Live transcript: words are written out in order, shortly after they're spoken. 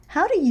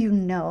How do you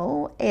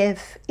know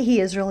if he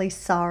is really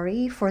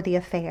sorry for the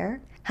affair?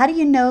 How do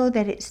you know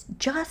that it's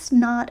just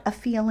not a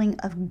feeling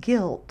of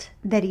guilt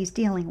that he's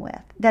dealing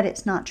with, that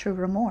it's not true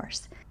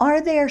remorse?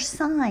 Are there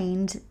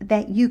signs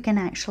that you can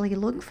actually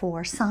look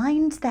for,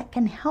 signs that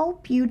can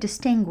help you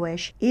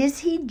distinguish, is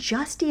he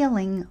just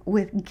dealing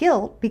with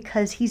guilt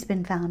because he's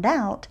been found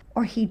out,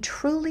 or he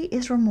truly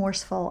is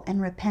remorseful and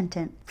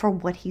repentant for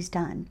what he's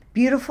done?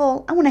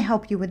 Beautiful. I want to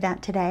help you with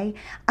that today.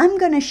 I'm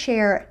going to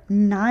share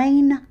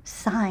 9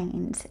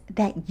 signs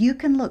that you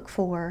can look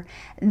for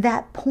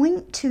that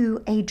point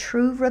to a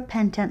true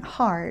repentant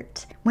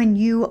heart when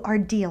you are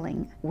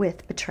dealing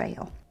with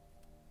betrayal.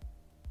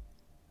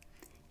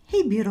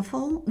 Hey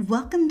beautiful,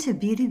 welcome to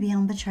Beauty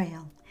Beyond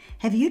Betrayal.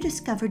 Have you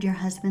discovered your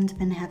husband's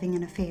been having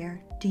an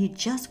affair? Do you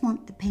just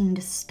want the pain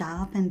to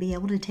stop and be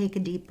able to take a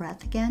deep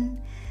breath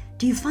again?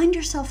 Do you find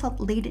yourself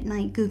up late at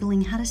night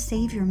Googling how to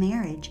save your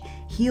marriage,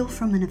 heal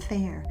from an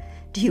affair?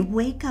 Do you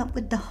wake up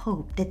with the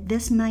hope that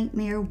this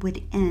nightmare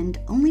would end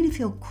only to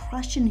feel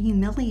crushed and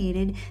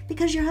humiliated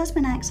because your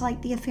husband acts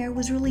like the affair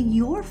was really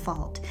your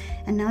fault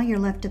and now you're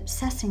left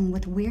obsessing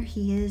with where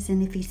he is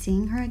and if he's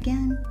seeing her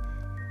again?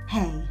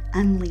 Hey,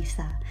 I'm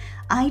Lisa.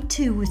 I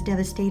too was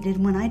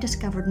devastated when I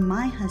discovered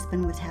my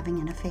husband was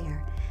having an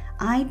affair.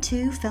 I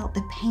too felt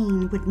the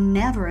pain would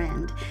never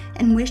end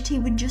and wished he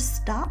would just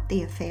stop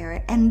the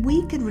affair and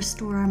we could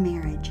restore our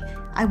marriage.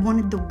 I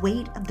wanted the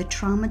weight of the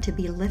trauma to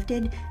be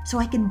lifted so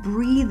I could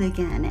breathe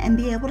again and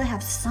be able to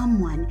have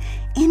someone,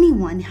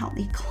 anyone help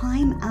me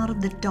climb out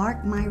of the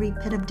dark, miry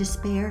pit of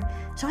despair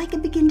so I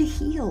could begin to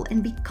heal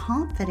and be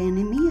confident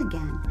in me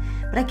again.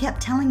 But I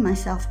kept telling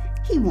myself,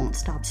 he won't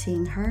stop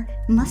seeing her.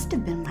 Must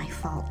have been my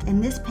fault.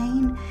 And this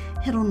pain,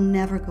 it'll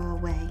never go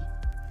away.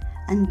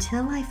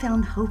 Until I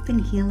found hope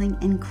and healing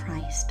in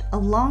Christ,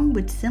 along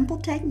with simple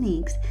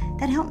techniques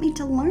that helped me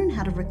to learn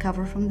how to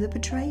recover from the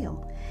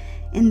betrayal.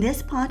 In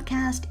this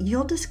podcast,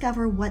 you'll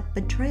discover what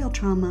betrayal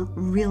trauma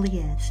really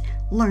is,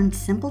 learn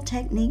simple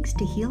techniques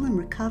to heal and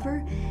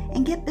recover,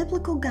 and get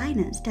biblical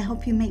guidance to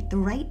help you make the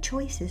right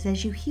choices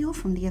as you heal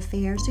from the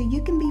affair so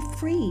you can be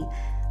free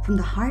from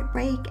the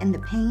heartbreak and the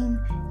pain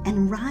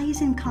and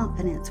rise in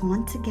confidence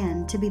once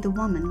again to be the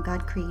woman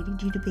God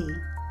created you to be.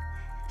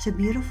 So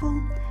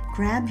beautiful,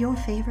 grab your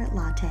favorite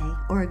latte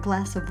or a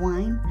glass of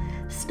wine,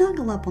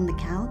 snuggle up on the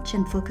couch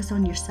and focus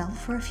on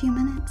yourself for a few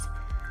minutes.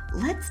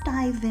 Let's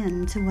dive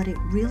into what it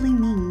really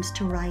means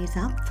to rise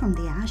up from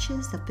the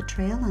ashes of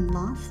betrayal and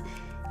loss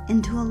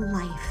into a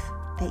life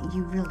that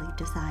you really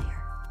desire.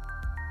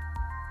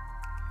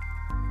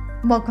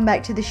 Welcome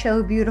back to the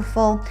show,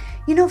 beautiful.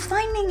 You know,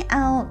 finding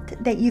out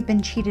that you've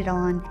been cheated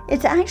on,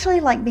 it's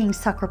actually like being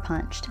sucker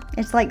punched.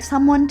 It's like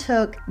someone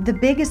took the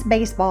biggest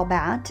baseball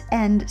bat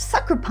and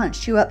sucker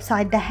punched you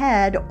upside the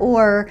head,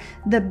 or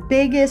the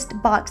biggest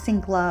boxing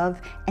glove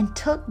and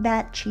took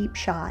that cheap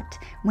shot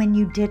when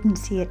you didn't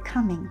see it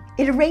coming.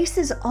 It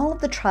erases all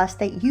of the trust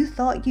that you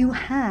thought you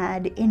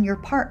had in your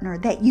partner,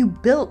 that you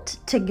built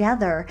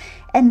together,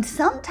 and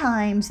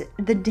sometimes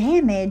the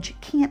damage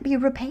can't be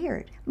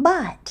repaired.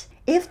 But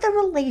if the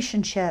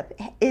relationship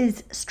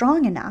is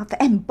strong enough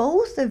and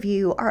both of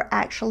you are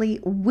actually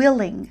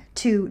willing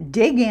to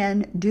dig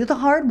in, do the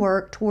hard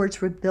work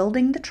towards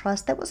rebuilding the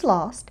trust that was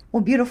lost,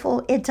 well,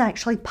 beautiful, it's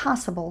actually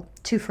possible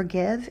to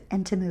forgive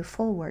and to move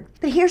forward.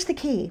 But here's the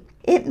key.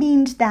 It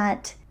means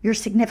that your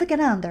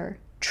significant other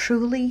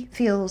truly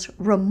feels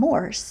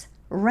remorse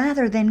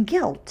rather than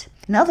guilt.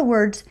 In other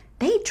words,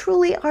 they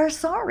truly are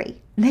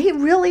sorry. They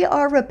really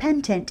are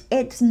repentant.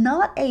 It's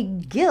not a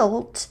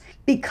guilt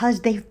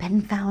because they've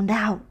been found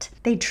out.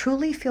 They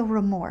truly feel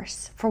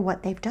remorse for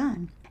what they've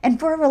done. And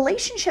for a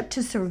relationship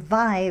to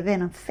survive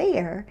an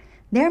affair,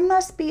 there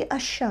must be a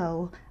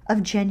show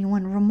of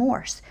genuine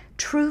remorse.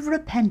 True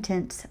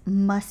repentance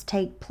must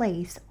take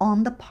place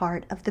on the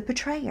part of the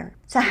betrayer.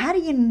 So how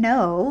do you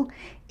know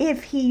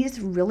if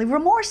he's really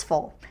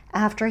remorseful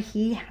after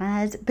he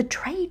has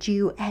betrayed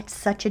you at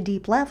such a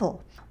deep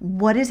level?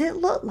 What does it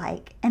look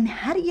like? And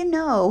how do you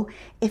know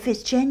if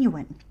it's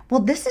genuine?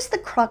 Well, this is the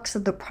crux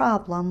of the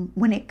problem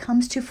when it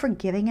comes to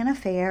forgiving an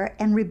affair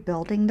and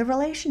rebuilding the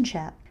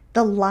relationship.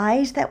 The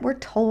lies that were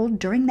told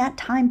during that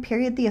time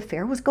period the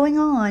affair was going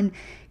on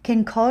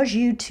can cause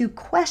you to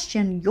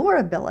question your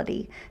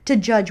ability to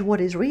judge what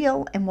is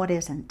real and what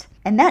isn't.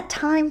 And that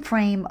time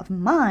frame of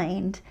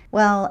mind,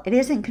 well, it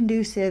isn't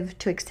conducive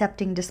to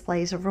accepting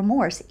displays of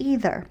remorse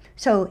either.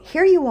 So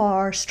here you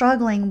are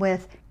struggling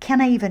with, can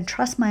I even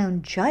trust my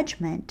own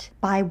judgment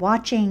by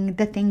watching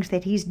the things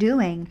that he's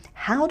doing?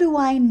 How do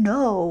I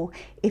know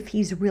if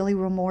he's really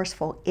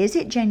remorseful? Is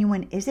it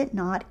genuine? Is it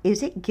not?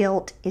 Is it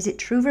guilt? Is it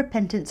true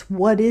repentance?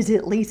 What is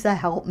it, Lisa?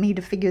 Help me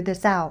to figure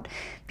this out.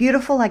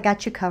 Beautiful, I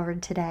got you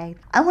covered today.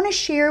 I want to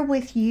share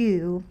with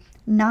you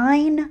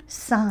 9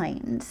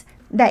 signs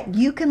that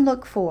you can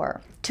look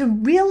for to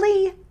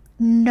really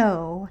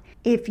know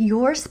if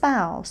your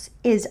spouse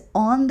is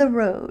on the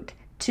road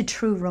to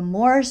true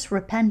remorse,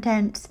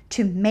 repentance,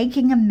 to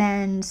making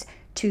amends,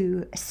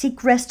 to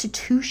seek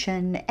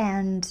restitution,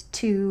 and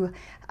to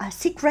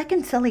seek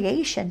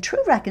reconciliation,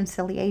 true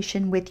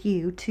reconciliation with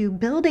you, to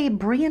build a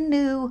brand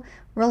new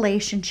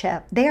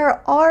relationship.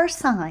 There are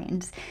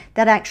signs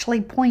that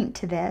actually point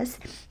to this.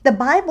 The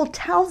Bible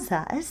tells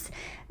us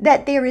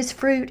that there is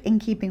fruit in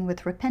keeping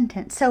with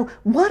repentance. So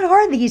what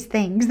are these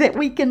things that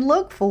we can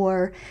look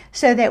for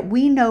so that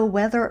we know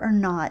whether or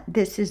not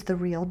this is the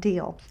real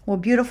deal? Well,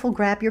 beautiful,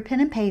 grab your pen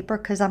and paper,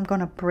 because I'm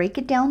going to break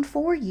it down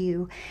for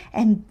you,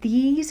 and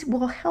these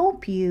will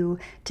help you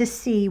to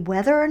see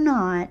whether or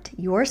not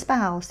your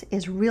spouse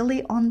is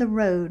really on the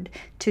road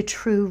to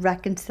true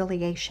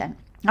reconciliation.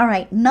 All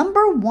right,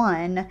 number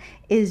one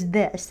is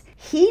this: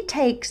 he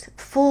takes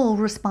full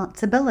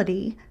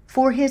responsibility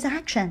for his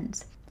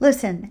actions.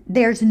 Listen,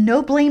 there's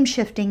no blame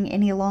shifting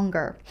any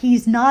longer.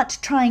 He's not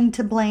trying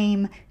to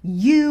blame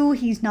you.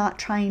 He's not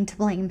trying to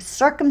blame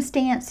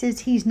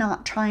circumstances. He's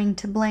not trying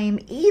to blame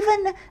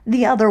even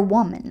the other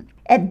woman.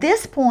 At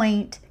this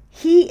point,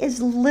 he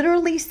is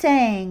literally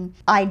saying,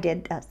 I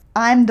did this.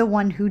 I'm the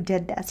one who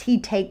did this. He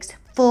takes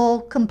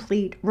full,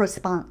 complete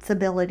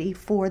responsibility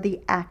for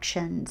the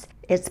actions.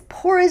 As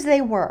poor as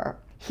they were,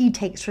 he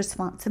takes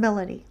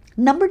responsibility.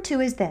 Number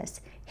two is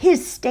this: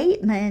 his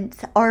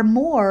statements are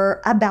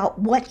more about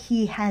what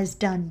he has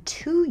done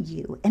to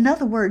you. In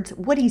other words,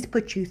 what he's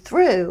put you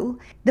through,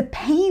 the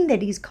pain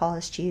that he's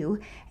caused you,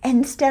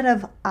 instead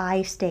of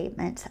I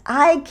statements.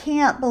 I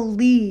can't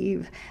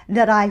believe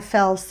that I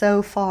fell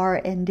so far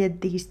and did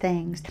these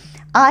things.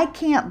 I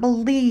can't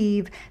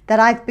believe that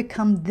I've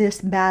become this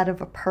bad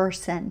of a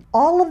person.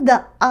 All of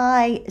the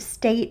I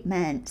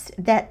statements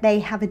that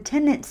they have a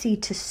tendency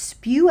to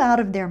spew out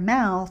of their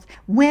mouth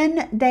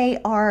when they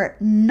are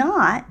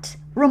not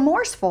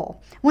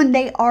remorseful, when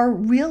they are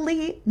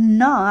really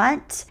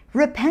not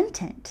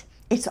repentant.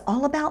 It's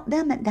all about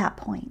them at that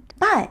point.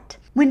 But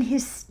when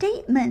his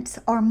statements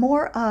are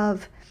more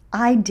of,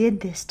 I did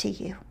this to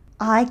you,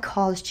 I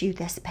caused you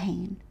this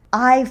pain,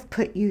 I've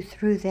put you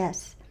through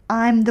this,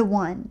 I'm the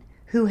one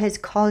who has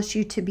caused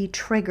you to be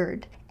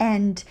triggered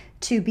and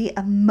to be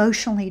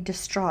emotionally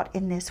distraught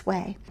in this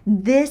way,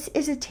 this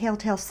is a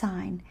telltale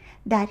sign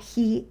that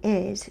he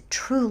is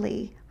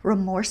truly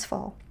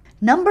remorseful.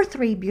 Number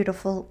three,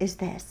 beautiful, is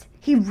this: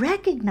 he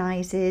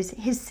recognizes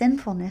his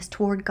sinfulness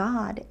toward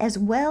God as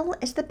well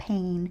as the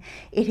pain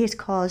it has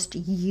caused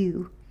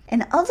you.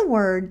 In other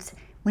words,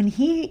 when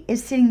he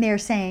is sitting there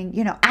saying,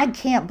 I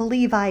can't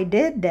believe I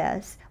did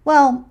this,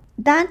 well,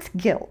 that's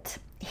guilt.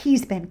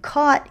 He's been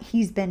caught,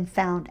 he's been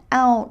found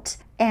out,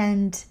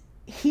 and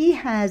he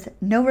has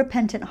no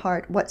repentant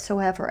heart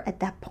whatsoever at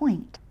that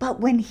point. But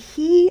when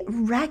he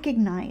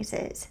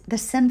recognizes the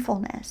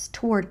sinfulness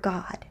toward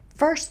God,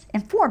 first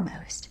and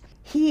foremost,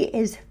 he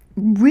is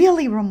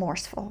really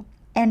remorseful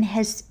and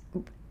has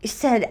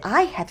said,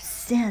 I have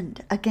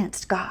sinned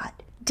against God.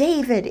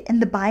 David in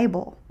the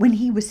Bible, when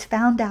he was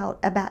found out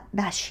about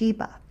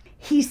Bathsheba,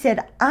 he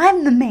said,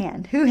 I'm the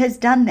man who has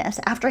done this,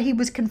 after he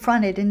was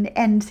confronted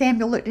and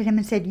Samuel looked at him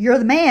and said, you're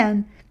the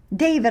man.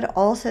 David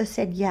also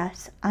said,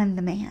 yes, I'm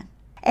the man.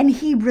 And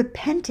he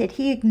repented.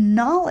 He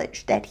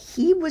acknowledged that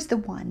he was the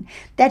one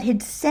that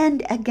had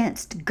sinned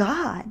against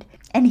God,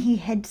 and he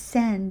had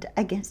sinned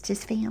against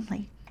his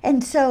family.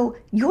 And so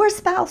your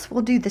spouse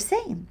will do the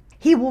same.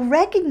 He will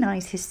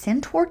recognize his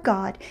sin toward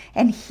God,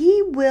 and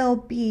he will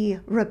be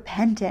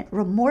repentant,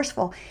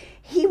 remorseful.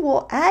 He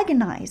will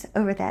agonize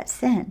over that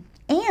sin,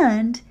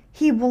 and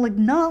he will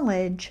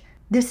acknowledge,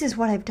 this is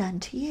what I've done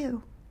to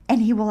you,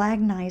 and he will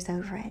agonize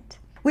over it.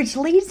 Which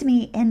leads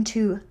me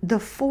into the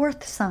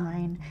fourth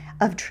sign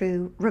of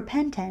true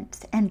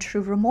repentance and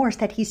true remorse,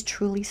 that he's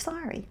truly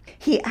sorry.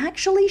 He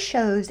actually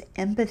shows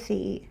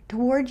empathy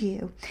toward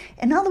you.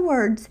 In other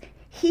words,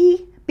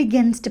 he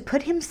begins to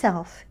put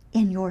himself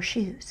in your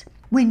shoes.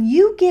 When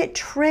you get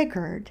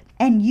triggered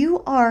and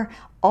you are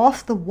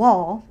off the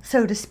wall,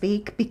 so to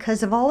speak,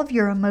 because of all of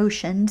your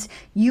emotions,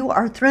 you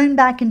are thrown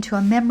back into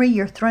a memory,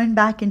 you're thrown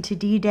back into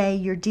D-Day,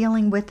 you're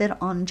dealing with it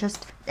on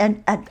just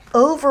an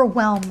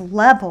overwhelmed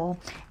level,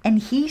 and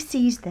he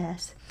sees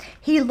this.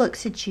 He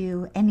looks at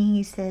you and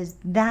he says,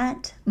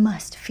 that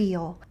must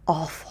feel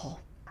awful.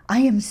 I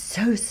am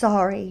so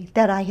sorry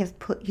that I have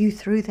put you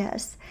through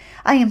this.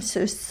 I am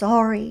so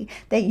sorry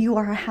that you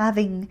are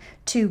having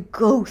to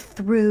go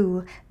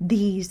through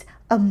these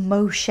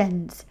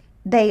emotions.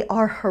 They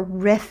are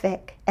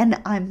horrific, and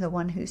I'm the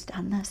one who's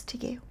done this to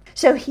you.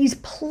 So he's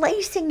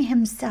placing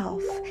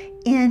himself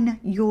in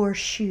your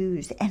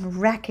shoes and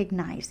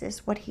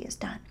recognizes what he has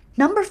done.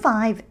 Number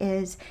 5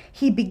 is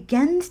he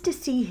begins to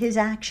see his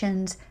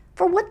actions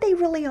for what they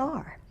really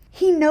are.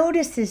 He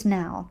notices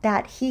now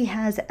that he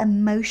has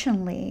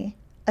emotionally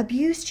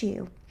abused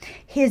you.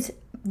 His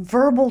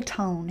verbal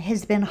tone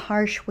has been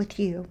harsh with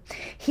you.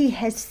 He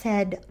has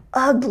said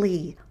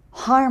ugly,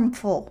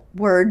 harmful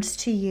words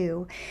to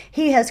you.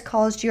 He has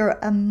caused your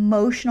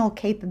emotional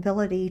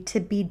capability to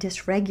be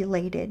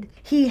dysregulated.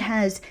 He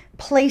has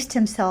placed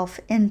himself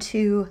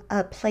into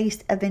a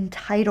place of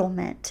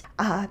entitlement.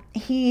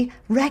 He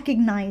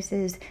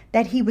recognizes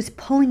that he was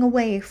pulling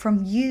away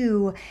from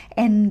you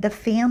and the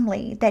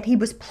family, that he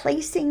was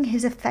placing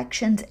his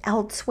affections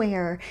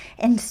elsewhere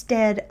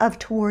instead of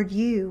toward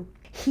you.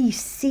 He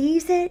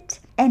sees it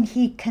and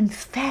he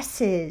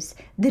confesses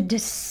the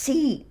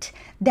deceit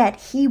that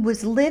he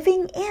was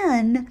living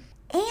in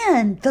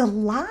and the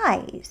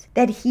lies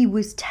that he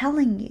was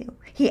telling you.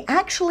 He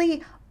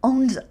actually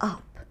owns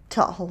up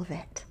to all of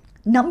it.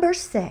 Number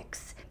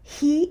 6,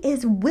 he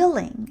is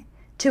willing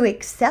to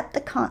accept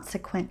the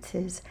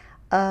consequences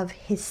of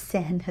his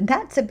sin. And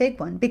that's a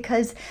big one,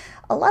 because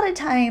a lot of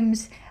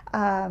times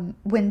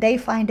when they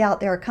find out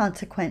there are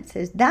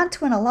consequences,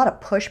 that's when a lot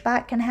of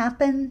pushback can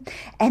happen.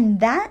 And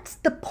that's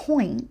the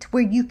point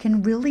where you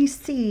can really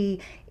see,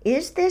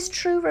 is this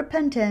true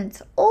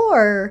repentance,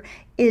 or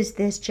is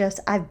this just,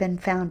 I've been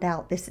found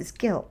out, this is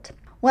guilt?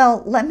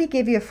 Well, let me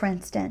give you a for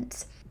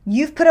instance.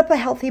 You've put up a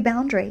healthy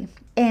boundary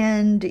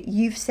and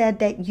you've said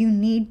that you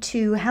need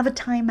to have a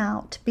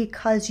timeout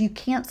because you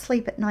can't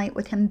sleep at night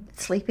with him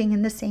sleeping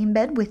in the same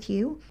bed with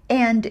you,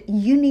 and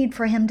you need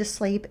for him to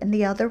sleep in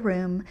the other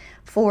room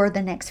for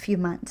the next few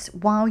months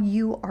while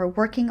you are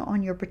working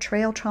on your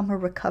betrayal trauma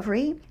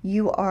recovery.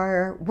 You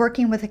are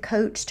working with a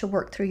coach to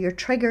work through your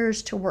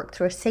triggers, to work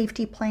through a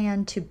safety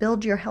plan, to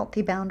build your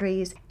healthy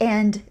boundaries.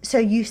 And so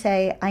you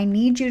say, I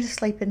need you to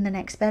sleep in the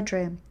next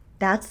bedroom.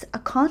 That's a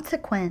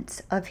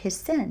consequence of his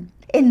sin.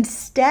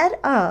 Instead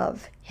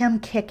of him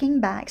kicking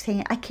back,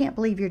 saying, I can't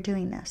believe you're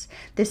doing this.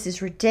 This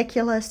is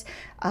ridiculous.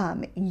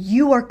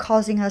 You are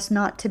causing us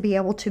not to be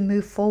able to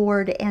move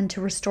forward and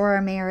to restore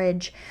our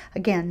marriage.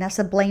 Again, that's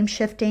a blame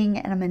shifting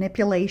and a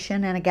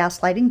manipulation and a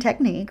gaslighting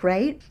technique,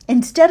 right?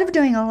 Instead of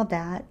doing all of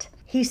that,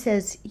 he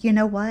says, you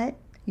know what?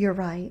 You're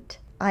right.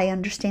 I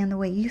understand the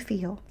way you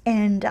feel,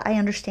 and I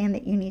understand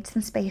that you need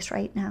some space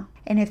right now.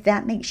 And if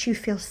that makes you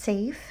feel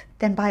safe,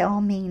 then by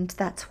all means,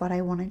 that's what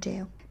I want to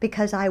do.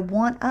 Because I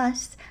want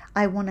us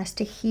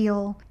to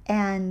heal,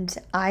 and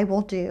I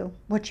will do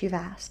what you've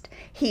asked.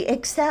 He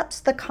accepts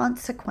the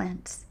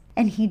consequence,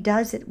 and he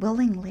does it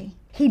willingly.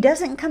 He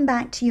doesn't come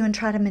back to you and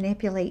try to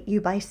manipulate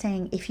you by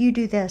saying, if you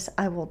do this,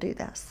 I will do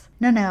this.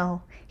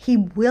 No. He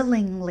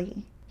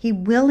willingly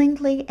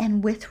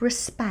and with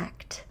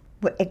respect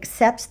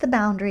accepts the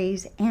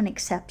boundaries and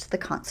accepts the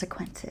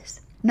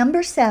consequences.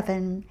 Number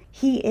 7,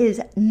 he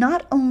is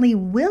not only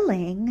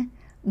willing,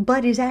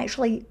 but is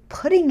actually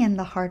putting in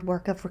the hard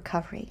work of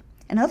recovery.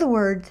 In other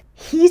words,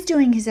 he's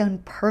doing his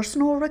own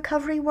personal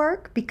recovery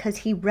work because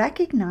he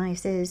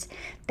recognizes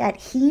that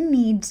he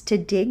needs to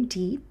dig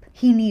deep.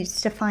 He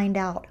needs to find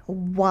out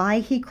why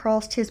he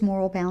crossed his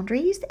moral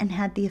boundaries and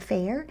had the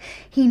affair.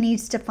 He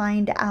needs to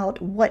find out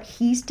what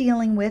he's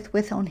dealing with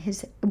within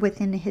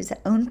his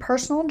own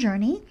personal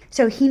journey.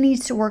 So he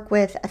needs to work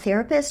with a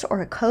therapist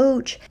or a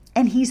coach.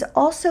 And he's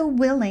also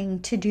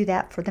willing to do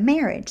that for the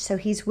marriage. So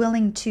he's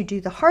willing to do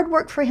the hard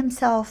work for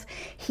himself.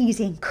 He's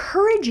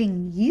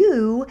encouraging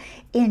you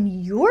in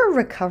your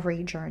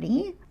recovery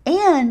journey.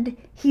 And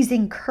he's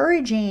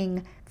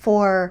encouraging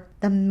for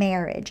the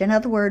marriage. In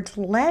other words,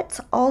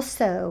 let's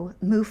also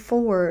move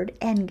forward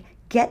and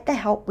get the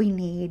help we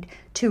need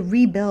to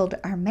rebuild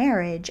our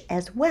marriage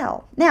as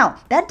well. Now,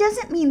 that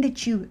doesn't mean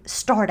that you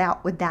start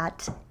out with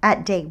that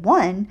at day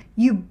one.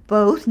 You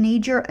both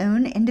need your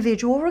own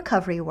individual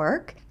recovery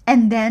work.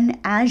 And then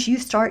as you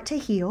start to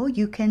heal,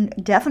 you can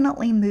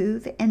definitely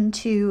move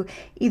into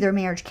either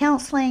marriage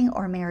counseling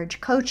or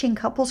marriage coaching,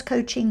 couples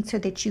coaching, so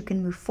that you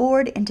can move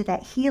forward into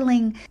that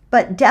healing.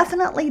 But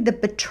definitely the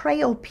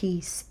betrayal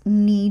piece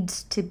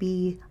needs to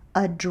be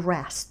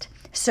addressed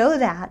so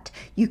that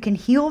you can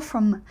heal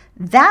from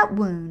that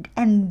wound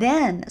and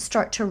then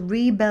start to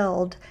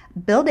build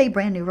a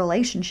brand new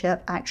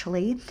relationship,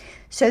 actually,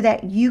 so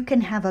that you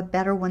can have a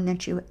better one than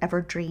you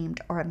ever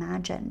dreamed or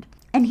imagined.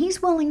 And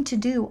he's willing to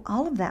do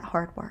all of that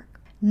hard work.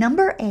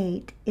 Number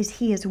 8 is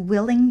he is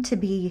willing to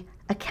be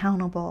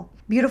accountable.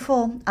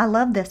 Beautiful. I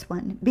love this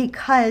one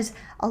because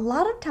a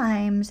lot of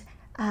times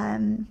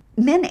men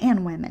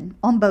and women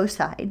on both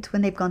sides,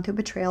 when they've gone through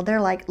betrayal,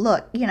 they're like,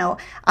 look,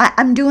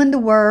 I'm doing the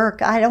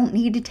work. I don't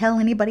need to tell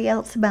anybody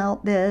else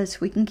about this.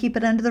 We can keep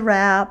it under the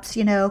wraps,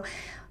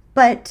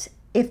 But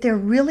if they're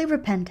really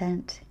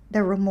repentant,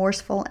 they're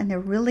remorseful, and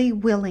they're really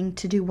willing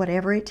to do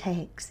whatever it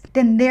takes,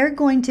 then they're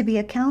going to be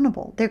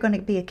accountable. They're going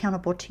to be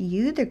accountable to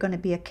you. They're going to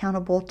be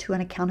accountable to an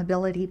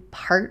accountability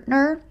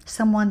partner,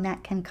 someone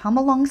that can come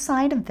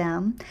alongside of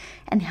them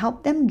and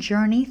help them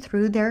journey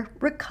through their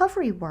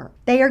recovery work.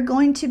 They are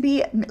going to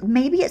be,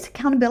 maybe it's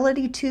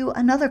accountability to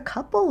another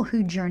couple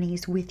who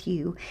journeys with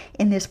you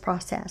in this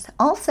process.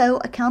 Also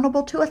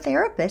accountable to a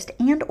therapist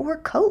and or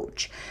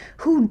coach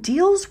who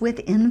deals with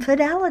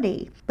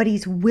infidelity, but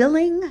he's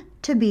willing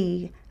to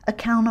be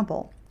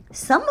accountable.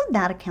 Some of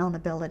that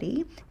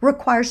accountability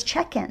requires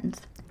check-ins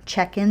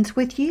check-ins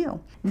with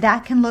you.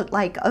 That can look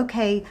like,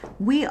 okay,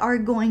 we are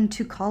going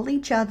to call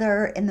each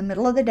other in the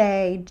middle of the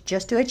day,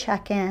 just do a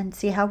check-in,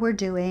 see how we're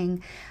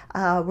doing.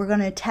 We're going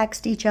to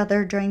text each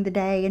other during the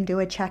day and do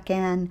a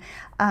check-in.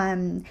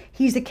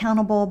 He's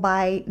accountable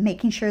by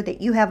making sure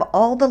that you have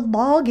all the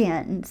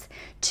logins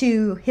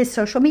to his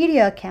social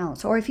media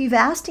accounts. Or if you've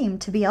asked him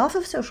to be off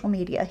of social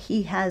media,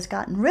 he has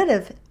gotten rid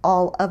of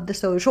all of the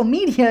social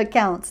media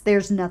accounts.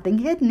 There's nothing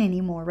hidden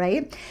anymore,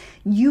 right?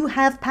 You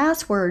have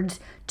passwords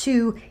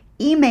to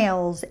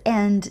emails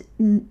and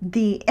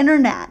the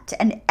internet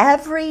and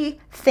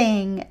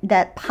everything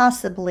that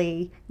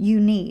possibly you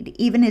need,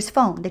 even his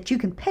phone, that you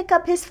can pick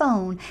up his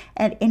phone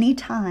at any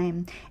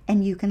time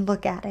and you can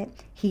look at it.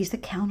 He's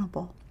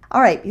accountable.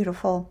 All right,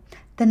 beautiful.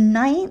 The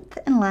ninth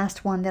and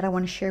last one that I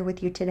want to share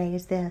with you today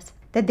is this,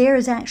 that there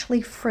is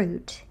actually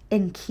fruit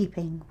in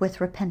keeping with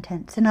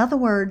repentance. In other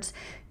words,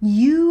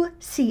 you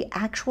see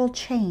actual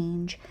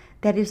change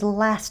that is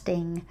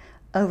lasting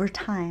over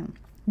time.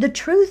 The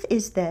truth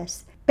is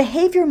this: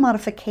 behavior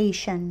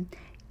modification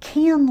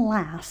can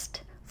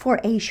last for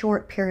a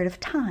short period of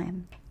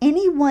time.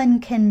 Anyone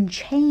can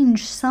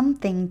change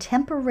something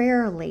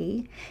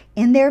temporarily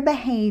in their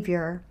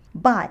behavior,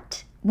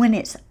 but when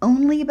it's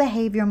only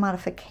behavior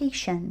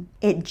modification,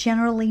 it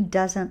generally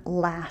doesn't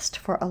last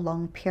for a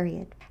long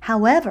period.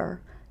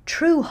 However,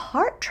 true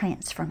heart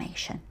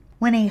transformation,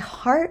 when a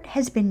heart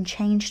has been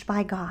changed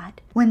by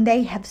God, when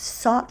they have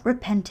sought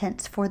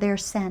repentance for their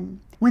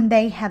sin, when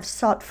they have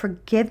sought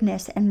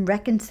forgiveness and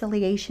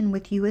reconciliation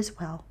with you as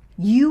well,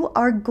 you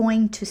are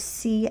going to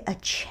see a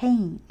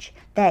change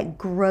that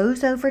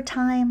grows over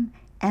time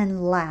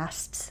and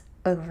lasts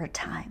over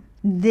time.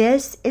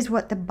 This is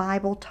what the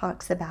Bible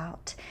talks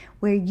about,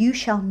 where you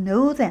shall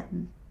know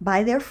them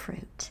by their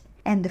fruit,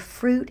 and the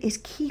fruit is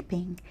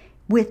keeping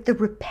with the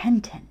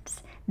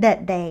repentance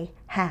that they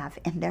have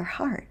in their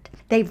heart.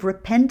 They've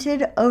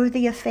repented over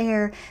the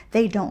affair.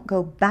 They don't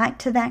go back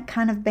to that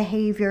kind of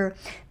behavior.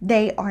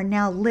 They are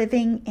now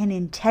living in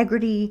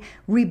integrity,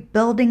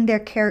 rebuilding their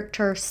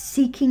character,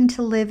 seeking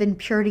to live in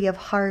purity of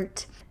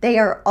heart. They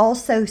are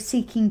also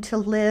seeking to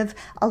live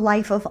a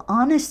life of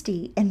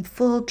honesty and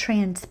full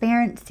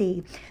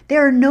transparency.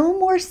 There are no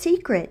more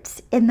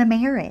secrets in the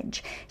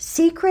marriage.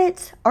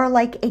 Secrets are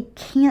like a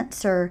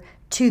cancer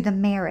to the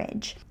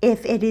marriage.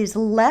 If it is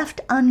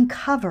left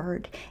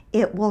uncovered,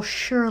 it will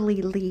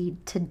surely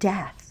lead to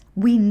death.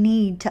 We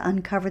need to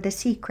uncover the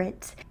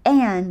secrets.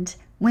 And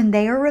when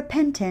they are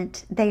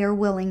repentant, they are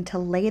willing to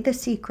lay the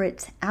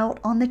secrets out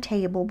on the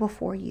table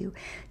before you,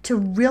 to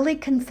really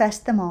confess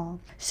them all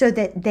so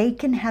that they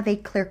can have a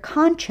clear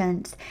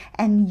conscience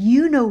and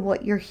you know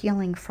what you're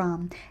healing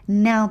from.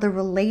 Now the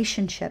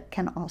relationship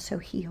can also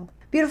heal.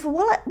 Beautiful.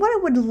 What I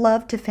would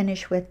love to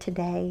finish with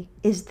today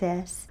is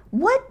this.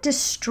 What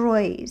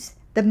destroys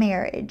the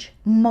marriage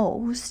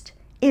most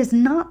is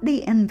not the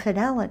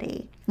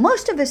infidelity.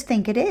 Most of us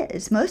think it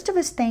is. Most of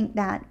us think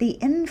that the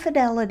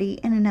infidelity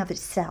in and of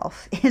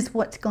itself is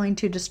what's going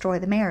to destroy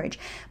the marriage.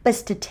 But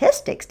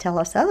statistics tell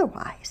us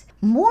otherwise.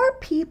 More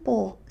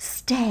people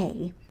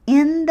stay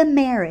in the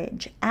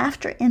marriage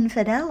after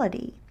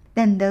infidelity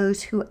than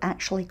those who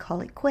actually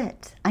call it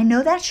quits. I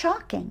know that's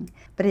shocking,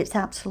 but it's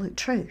absolute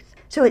truth.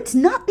 So it's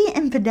not the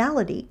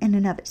infidelity in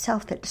and of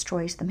itself that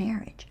destroys the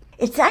marriage.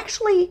 It's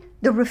actually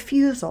the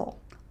refusal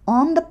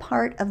on the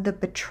part of the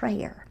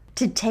betrayer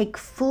to take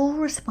full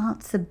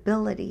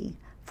responsibility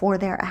for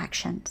their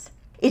actions.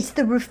 It's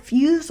the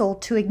refusal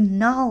to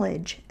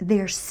acknowledge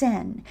their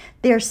sin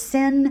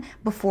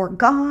before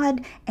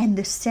God and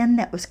the sin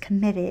that was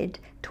committed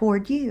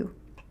toward you.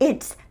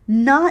 It's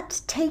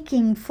not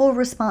taking full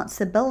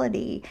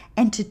responsibility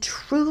and to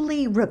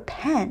truly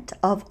repent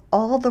of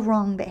all the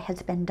wrong that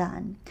has been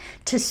done,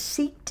 to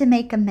seek to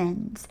make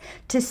amends,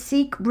 to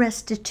seek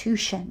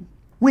restitution.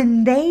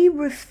 When they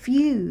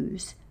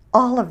refuse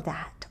all of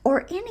that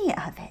or any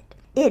of it,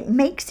 it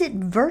makes it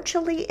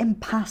virtually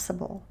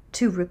impossible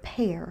to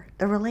repair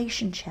the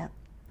relationship.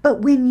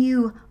 But when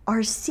you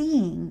are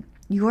seeing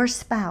your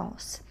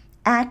spouse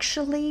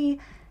actually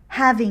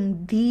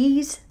having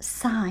these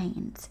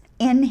signs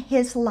in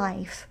his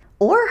life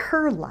or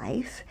her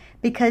life,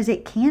 because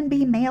it can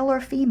be male or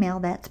female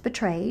that's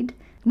betrayed,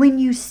 when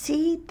you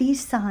see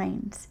these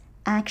signs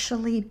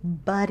actually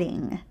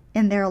budding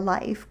in their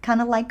life,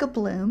 kind of like a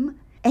bloom,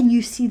 and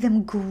you see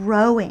them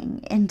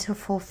growing into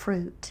full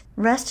fruit,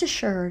 rest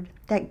assured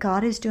that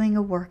God is doing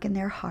a work in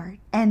their heart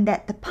and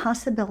that the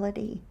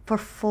possibility for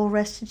full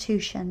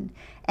restitution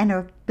and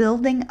a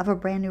building of a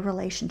brand new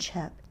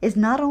relationship is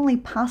not only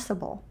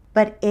possible,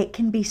 but it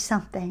can be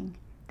something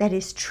that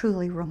is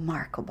truly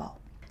remarkable.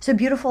 So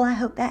beautiful, I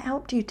hope that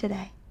helped you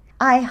today.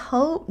 I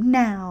hope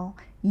now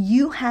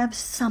you have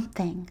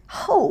something,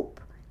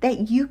 hope,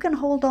 that you can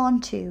hold on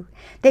to,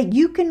 that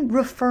you can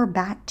refer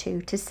back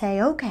to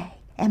say, okay,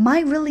 am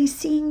I really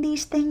seeing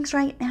these things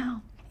right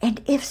now?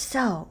 And if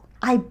so,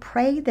 I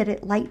pray that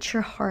it lights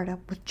your heart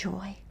up with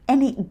joy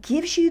and it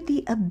gives you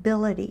the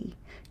ability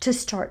to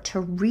start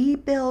to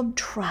rebuild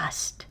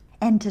trust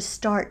and to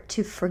start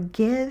to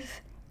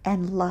forgive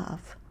and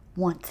love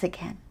once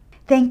again.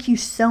 Thank you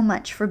so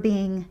much for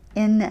being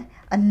in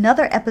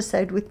another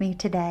episode with me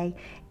today,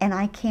 and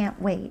I can't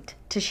wait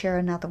to share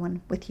another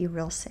one with you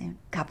real soon.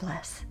 God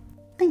bless.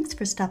 Thanks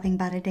for stopping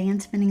by today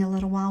and spending a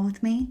little while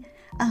with me.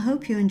 I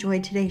hope you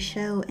enjoyed today's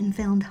show and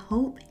found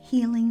hope,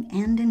 healing,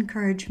 and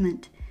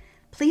encouragement.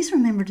 Please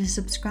remember to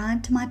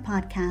subscribe to my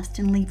podcast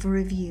and leave a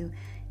review.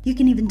 You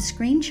can even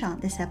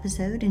screenshot this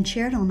episode and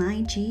share it on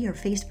IG or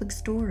Facebook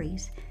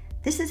stories.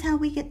 This is how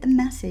we get the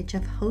message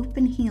of hope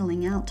and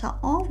healing out to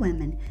all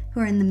women who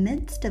are in the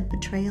midst of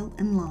betrayal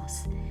and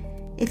loss.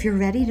 If you're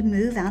ready to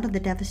move out of the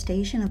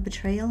devastation of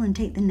betrayal and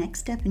take the next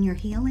step in your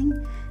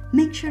healing,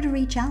 make sure to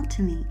reach out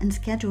to me and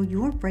schedule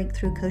your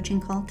breakthrough coaching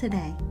call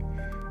today.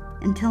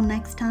 Until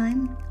next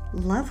time,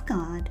 love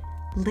God,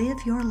 live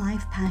your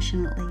life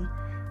passionately,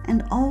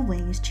 and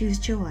always choose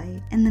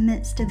joy in the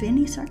midst of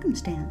any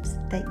circumstance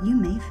that you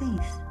may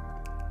face.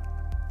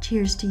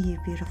 Cheers to you,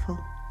 beautiful.